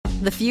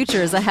The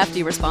future is a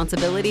hefty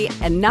responsibility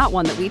and not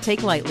one that we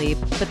take lightly.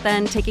 But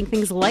then taking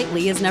things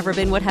lightly has never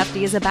been what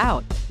Hefty is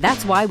about.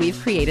 That's why we've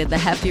created the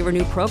Hefty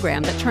Renew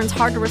program that turns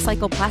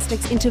hard-to-recycle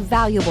plastics into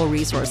valuable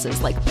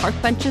resources like park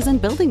benches and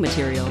building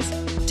materials.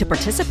 To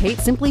participate,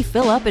 simply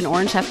fill up an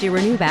orange Hefty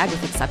Renew bag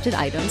with accepted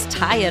items,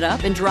 tie it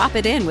up, and drop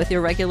it in with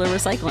your regular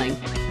recycling.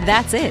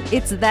 That's it.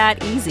 It's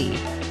that easy.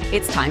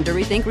 It's time to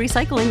rethink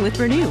recycling with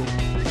Renew.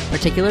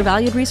 Particular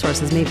valued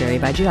resources may vary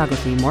by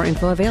geography. More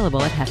info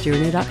available at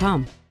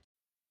heftyrenew.com.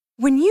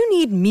 When you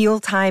need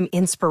mealtime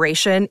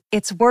inspiration,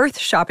 it's worth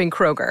shopping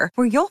Kroger,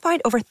 where you'll find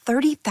over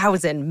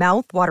 30,000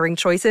 mouth-watering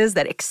choices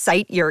that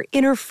excite your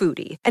inner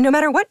foodie. And no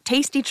matter what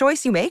tasty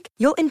choice you make,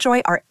 you'll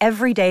enjoy our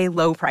everyday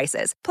low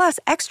prices, plus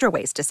extra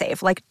ways to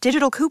save, like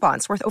digital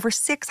coupons worth over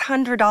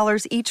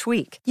 $600 each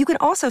week. You can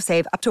also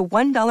save up to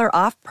 $1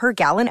 off per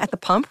gallon at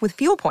the pump with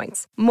fuel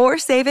points. More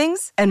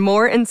savings and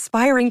more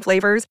inspiring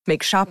flavors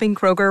make shopping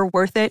Kroger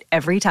worth it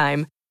every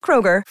time.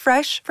 Kroger,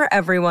 fresh for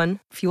everyone.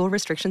 Fuel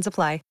restrictions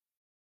apply.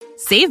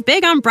 Save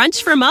big on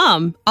brunch for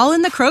mom, all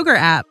in the Kroger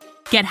app.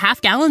 Get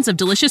half gallons of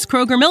delicious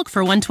Kroger milk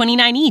for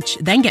 $1.29 each.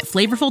 Then get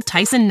flavorful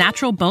Tyson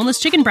natural boneless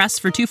chicken breasts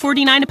for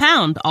 $2.49 a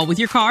pound, all with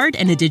your card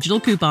and a digital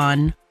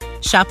coupon.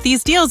 Shop these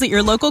deals at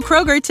your local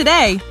Kroger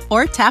today,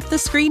 or tap the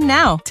screen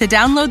now to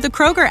download the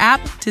Kroger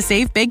app to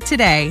save big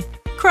today.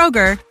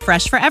 Kroger,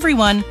 fresh for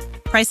everyone.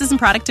 Prices and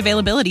product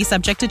availability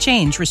subject to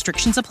change.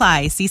 Restrictions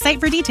apply. See site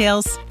for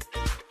details.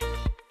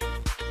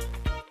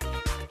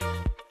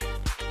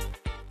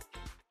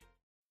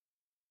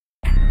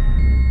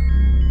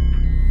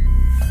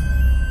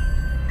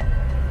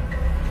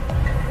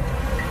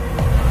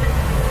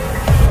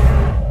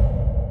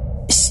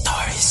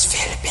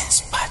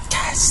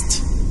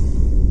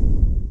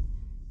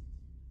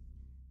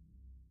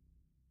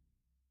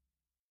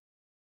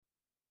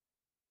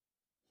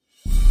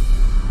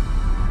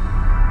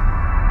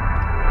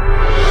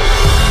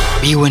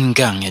 B1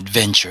 Gang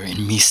Adventure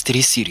and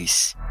Mystery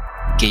Series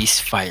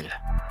Case File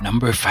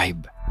Number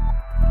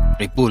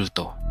 5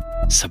 Repulto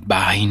sa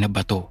Bahay na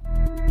Bato.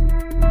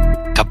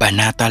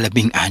 Kabanata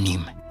 16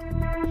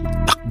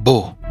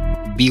 Takbo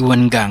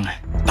B1 Gang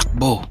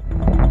Takbo.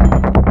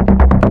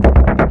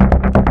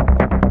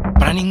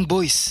 Praning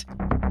boys,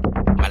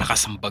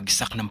 malakas ang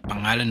bagsak ng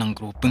pangalan ng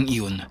grupong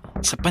iyon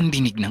sa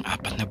pandinig ng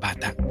 4 na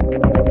bata.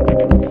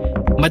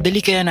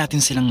 Madali kaya natin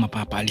silang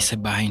mapapaalis sa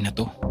bahay na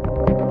to?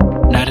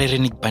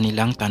 Naririnig pa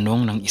nilang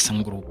tanong ng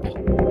isang grupo.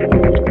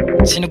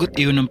 Sinagot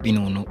iyon ng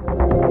pinuno.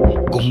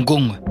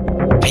 Gunggong,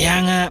 kaya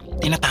nga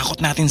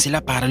tinatakot natin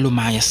sila para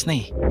lumayas na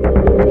eh.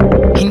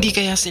 Hindi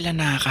kaya sila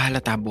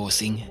nakakahalata,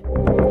 bossing?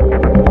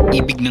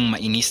 Ibig ng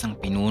mainis ng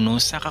pinuno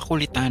sa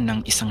kakulitan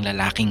ng isang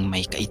lalaking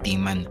may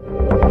kaitiman.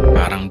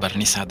 Parang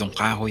barnisadong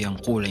kahoy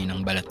ang kulay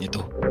ng balat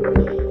nito.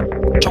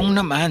 Chong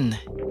naman,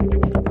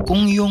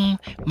 kung yung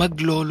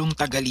maglolong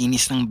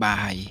tagalinis ng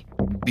bahay,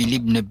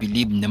 bilib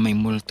na may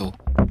multo,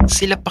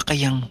 sila pa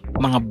kayang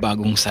mga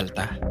bagong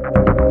salta?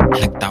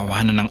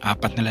 Nagtawanan ng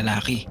 4 na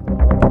lalaki,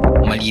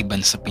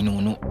 maliban sa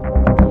pinuno.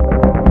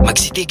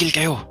 Magsitigil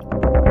kayo,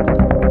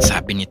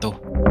 sabi nito.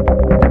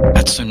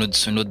 At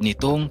sunod-sunod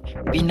nitong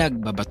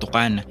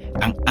pinagbabatukan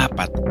ang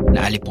 4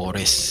 na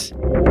alipores.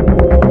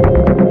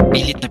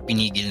 Pilit na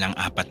pinigil ng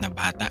 4 na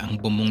bata ang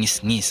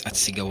bumungis-ngis at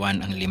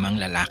sigawan ang 5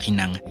 lalaki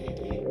ng,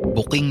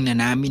 "Booking na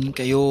namin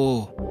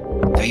kayo.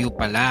 Kayo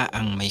pala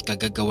ang may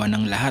kagagawa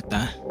ng lahat,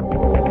 ha?"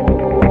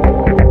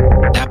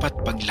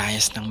 Dapat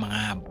paglayas ng mga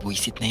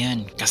buwisit na yan,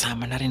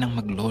 kasama na rin ang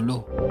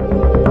maglolo.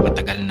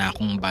 Matagal na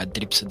akong bad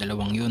trip sa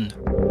dalawang yun.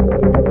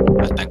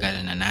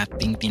 Matagal na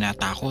nating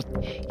tinatakot,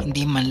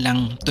 hindi man lang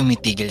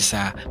tumitigil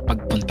sa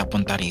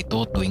pagpunta-punta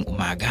rito tuwing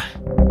umaga.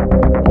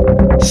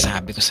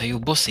 Sabi ko sa'yo,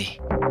 boss eh,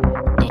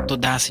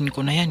 totodasin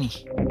ko na yan eh,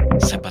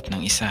 sabat ng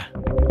isa.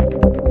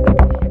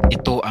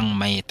 Ito ang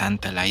may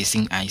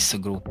tantalizing eyes sa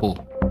grupo,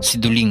 si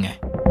Duling.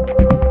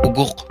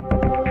 Ugok,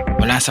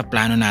 wala sa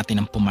plano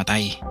natin ang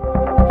pumatay.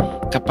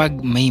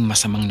 Kapag may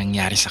masamang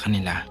nangyari sa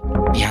kanila,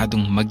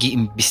 bihadong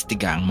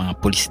mag-iimbestiga ang mga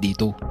pulis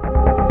dito.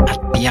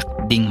 At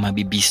tiyak ding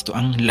mabibisto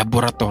ang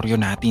laboratorio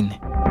natin.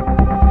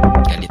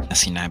 Galit na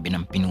sinabi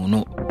ng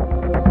pinuno.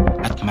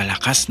 At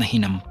malakas na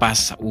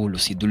hinampas sa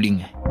ulo si Duling.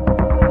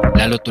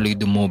 Lalo tuloy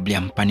dumoble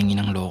ang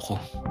paningin ng loko.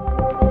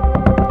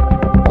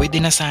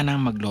 Pwede na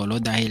sanang maglolo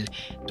dahil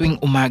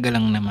tuwing umaga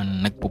lang naman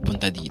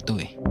nagpupunta dito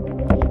eh.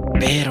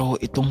 Pero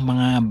itong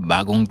mga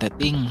bagong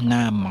dating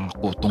na mga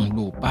kutong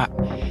lupa,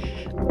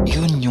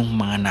 yun yung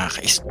mga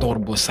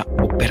nakaistorbo sa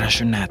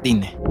operasyon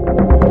natin.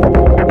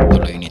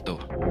 Tuloy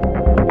nito.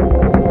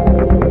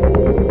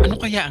 Ano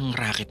kaya ang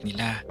racket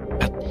nila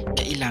at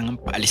kailangan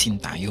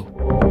paalisin tayo?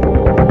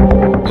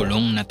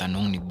 Gulong na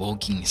tanong ni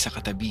Boging sa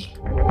katabi.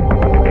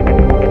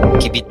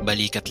 Kibit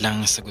balikat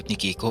lang ang sagot ni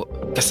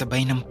Kiko,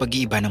 kasabay ng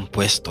pag-iiba ng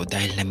pwesto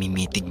dahil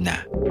namimitig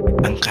na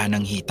ang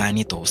kanang hita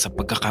nito sa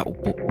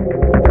pagkakaupo.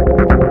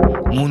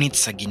 Ngunit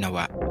sa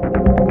ginawa,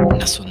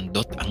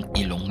 nasundot ang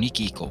ilong ni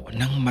Kiko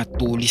ng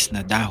matulis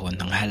na dahon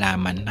ng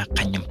halaman na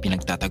kanyang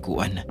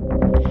pinagtataguan.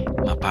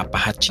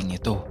 Mapapahatching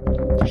ito.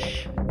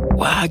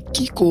 "Wag,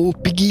 Kiko,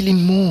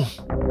 pigilin mo,"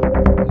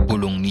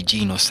 Bulong ni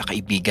Gino sa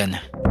kaibigan.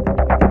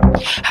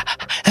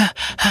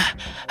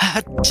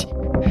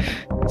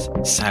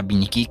 Sabi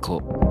ni Kiko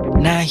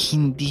na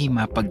hindi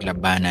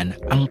mapaglabanan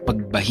ang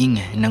pagbahing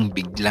ng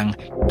biglang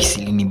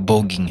pisilin ni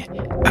Boging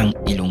ang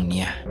ilong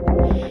niya.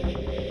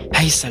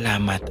 Ay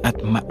salamat at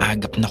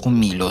maagap na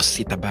kumilos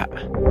si Taba.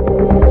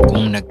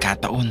 Kung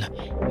nagkataon,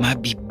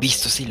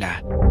 mabibisto sila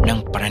ng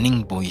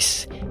praning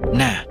boys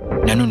na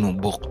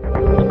nanunubok.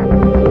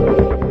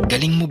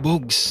 Galing mo,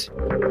 Bogs.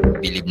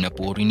 Bilib na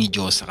puri ni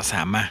Diyos sa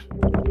kasama.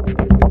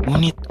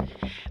 Ngunit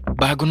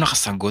bago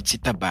nakasagot si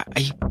Taba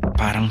ay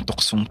parang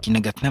tuksong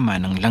kinagat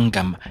naman ng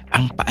langgam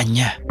ang paa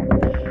niya.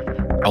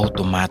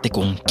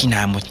 Automatikong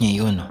kinamot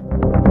niya yun.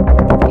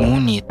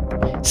 Ngunit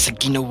sa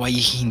ginawa'y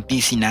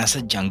hindi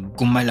sinasadyang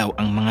gumalaw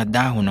ang mga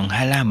dahon ng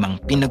halamang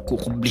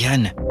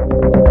pinagkukublihan.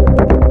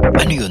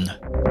 Ano yun?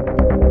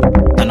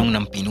 Tanong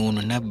ng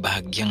pinuno na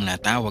bahagyang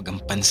natawag ang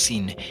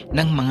pansin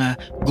ng mga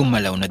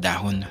gumalaw na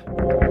dahon.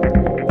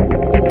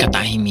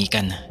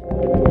 Katahimikan.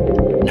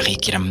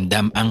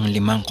 Nakikiramdam ang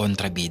 5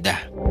 kontrabida.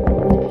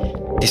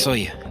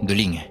 Tisoy,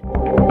 Duling,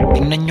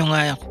 tingnan nyo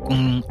nga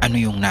kung ano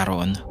yung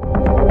naroon.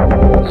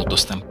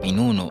 Utos ng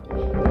pinuno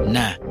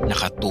na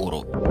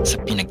nakaturo sa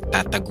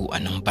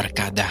pinagtataguan ng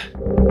barkada.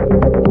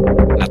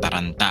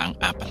 Nataranta ang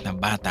 4 na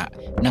bata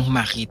nang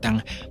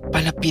makitang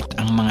palapit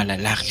ang mga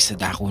lalaki sa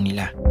dako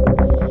nila.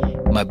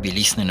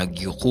 Mabilis na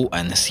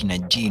nagyukuan sina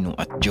Gino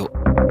at Joe.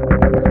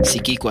 Si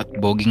Kiko at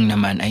Boging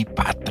naman ay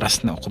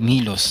paatras na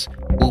kumilos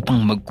upang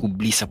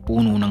magkubli sa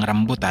puno ng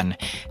rambutan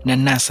na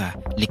nasa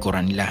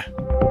likuran nila.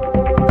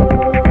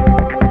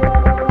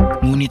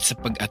 Ngunit sa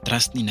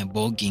pag-atras ni na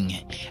Boging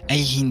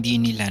ay hindi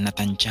nila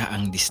natansya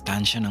ang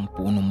distansya ng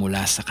puno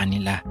mula sa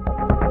kanila.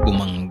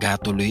 Bumangga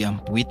tuloy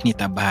ang puwit ni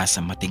Taba sa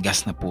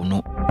matigas na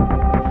puno.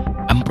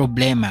 Ang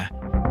problema,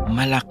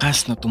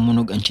 malakas na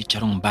tumunog ang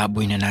chicharong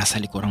baboy na nasa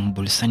likurang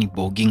bulsa ni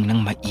Boging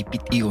nang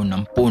maipit iyon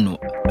ng puno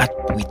at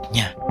puwit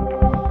niya.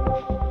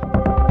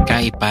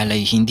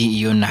 Kaipalay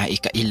hindi iyon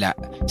naikaila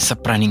sa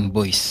praning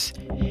boys.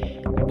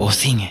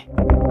 Bossing,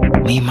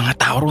 may mga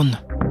tao ron,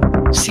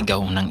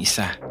 sigaw ng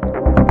isa.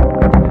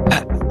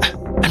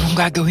 Anong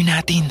gagawin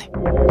natin?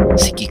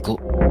 Si Kiko.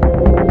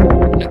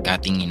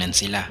 Nagkatinginan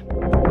sila.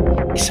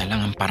 Isa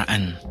lang ang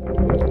paraan.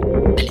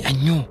 Dalian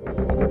nyo,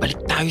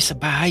 balik tayo sa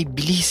bahay,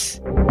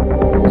 bilis.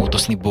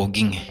 Utos ni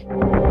Boging.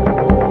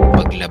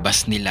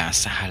 Paglabas nila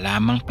sa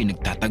halamang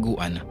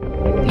pinagtataguan,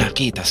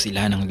 nakita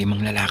sila ng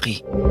 5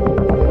 lalaki.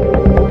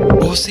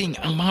 Bossing,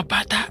 ang mga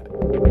bata!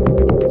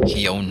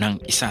 Hiyaw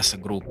ng isa sa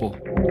grupo.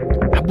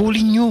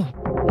 Habulin nyo!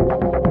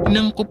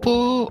 Inang ko po!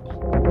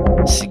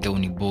 Sigaw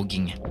ni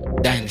Boging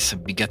dahil sa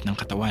bigat ng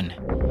katawan.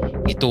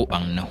 Ito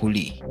ang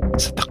nahuli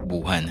sa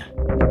takbuhan.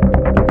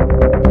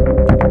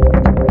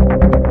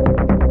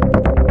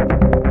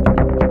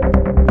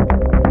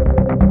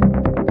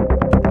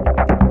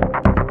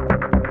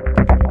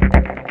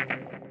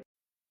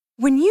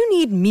 When you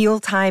need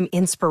mealtime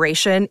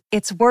inspiration,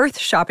 it's worth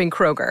shopping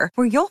Kroger,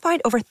 where you'll find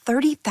over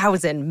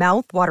 30,000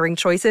 mouth-watering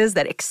choices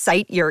that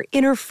excite your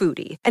inner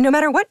foodie. And no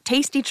matter what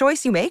tasty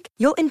choice you make,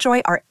 you'll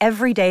enjoy our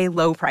everyday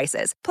low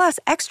prices, plus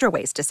extra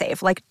ways to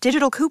save, like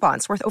digital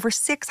coupons worth over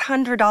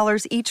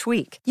 $600 each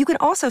week. You can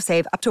also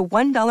save up to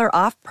 $1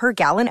 off per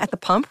gallon at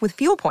the pump with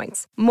fuel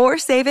points. More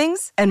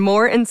savings and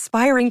more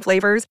inspiring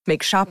flavors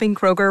make shopping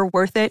Kroger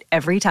worth it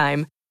every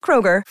time.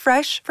 Kroger,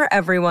 fresh for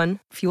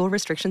everyone. Fuel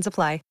restrictions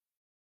apply.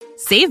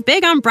 Save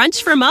big on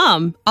brunch for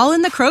mom, all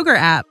in the Kroger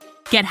app.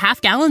 Get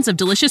half gallons of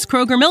delicious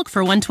Kroger milk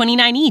for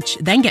 $1.29 each.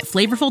 Then get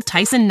flavorful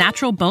Tyson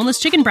natural boneless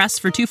chicken breasts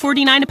for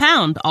 $2.49 a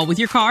pound, all with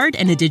your card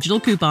and a digital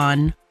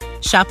coupon.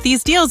 Shop these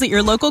deals at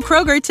your local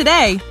Kroger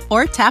today,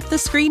 or tap the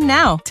screen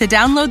now to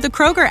download the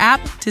Kroger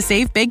app to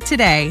save big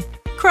today.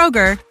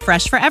 Kroger,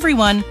 fresh for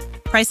everyone.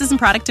 Prices and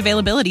product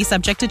availability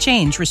subject to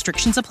change.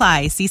 Restrictions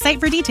apply. See site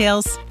for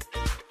details.